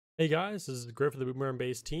Hey guys, this is Griff of the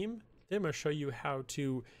Boomerang-based team. Today I'm going to show you how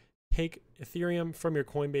to take Ethereum from your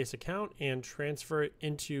Coinbase account and transfer it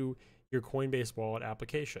into your Coinbase Wallet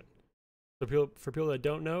application. So for people that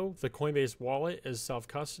don't know, the Coinbase Wallet is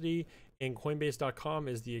self-custody and Coinbase.com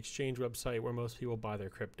is the exchange website where most people buy their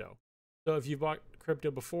crypto. So if you've bought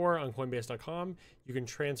crypto before on Coinbase.com, you can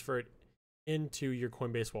transfer it into your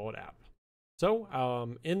Coinbase Wallet app.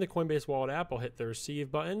 So in the Coinbase Wallet app, I'll hit the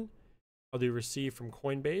receive button. I'll do receive from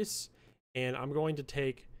Coinbase, and I'm going to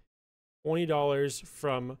take $20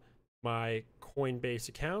 from my Coinbase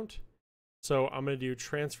account. So I'm going to do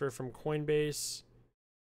transfer from Coinbase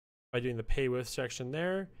by doing the pay with section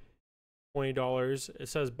there. $20. It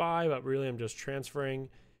says buy, but really I'm just transferring.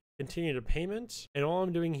 Continue to payment. And all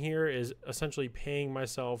I'm doing here is essentially paying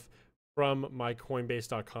myself from my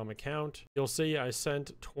Coinbase.com account. You'll see I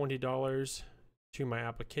sent $20 to my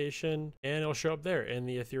application, and it'll show up there in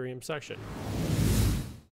the Ethereum section.